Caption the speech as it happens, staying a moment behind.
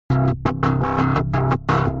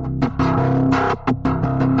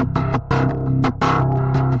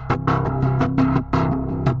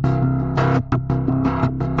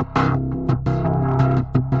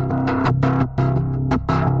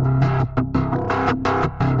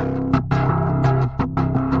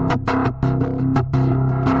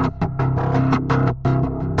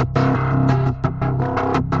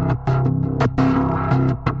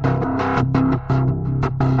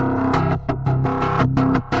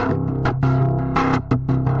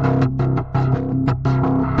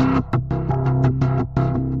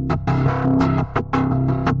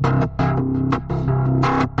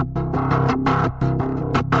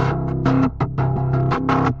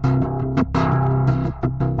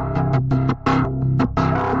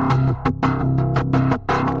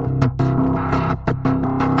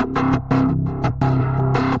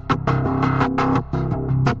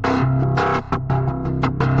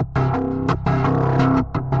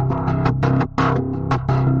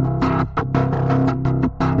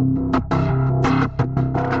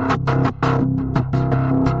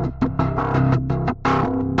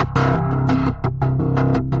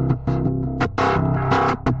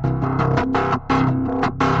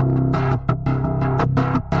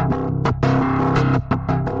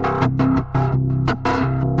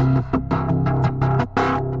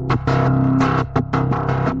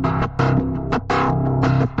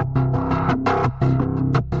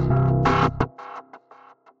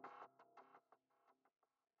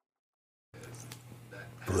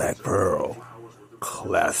Black Pearl,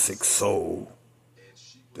 Classic Soul,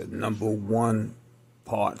 the number one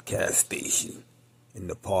podcast station in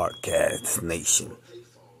the podcast nation,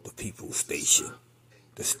 the people station,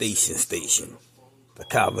 the station, the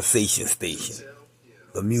conversation station,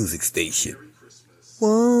 the music station.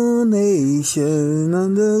 One nation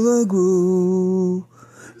under a groove,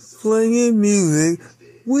 playing music,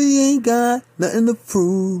 we ain't got nothing to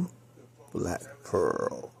prove. Black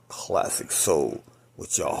Pearl, Classic Soul,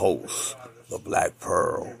 with your host, the Black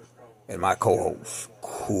Pearl, and my co-host,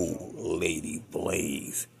 Cool Lady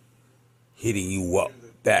Blaze, hitting you up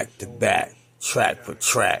back to back, track for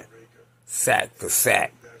track, sack for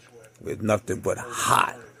sack, with nothing but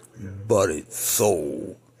hot, buttered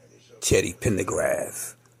soul. Teddy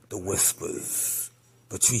Pendergrass, The Whispers,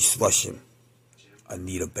 Patrice Rushen,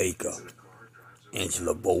 Anita Baker,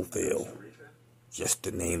 Angela Bofill, just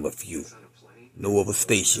to name a few. No other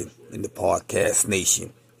station in the podcast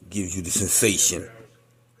nation gives you the sensation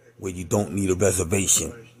where you don't need a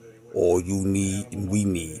reservation. All you need and we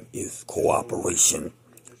need is cooperation.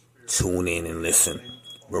 Tune in and listen.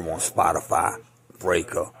 We're on Spotify,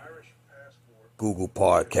 Breaker, Google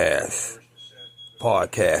Podcasts,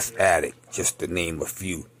 Podcast Addict, just to name a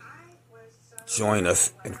few. Join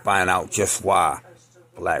us and find out just why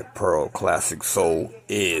Black Pearl Classic Soul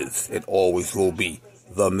is and always will be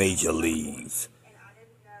the major leagues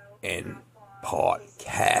in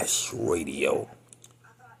podcast radio.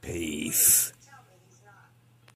 Peace.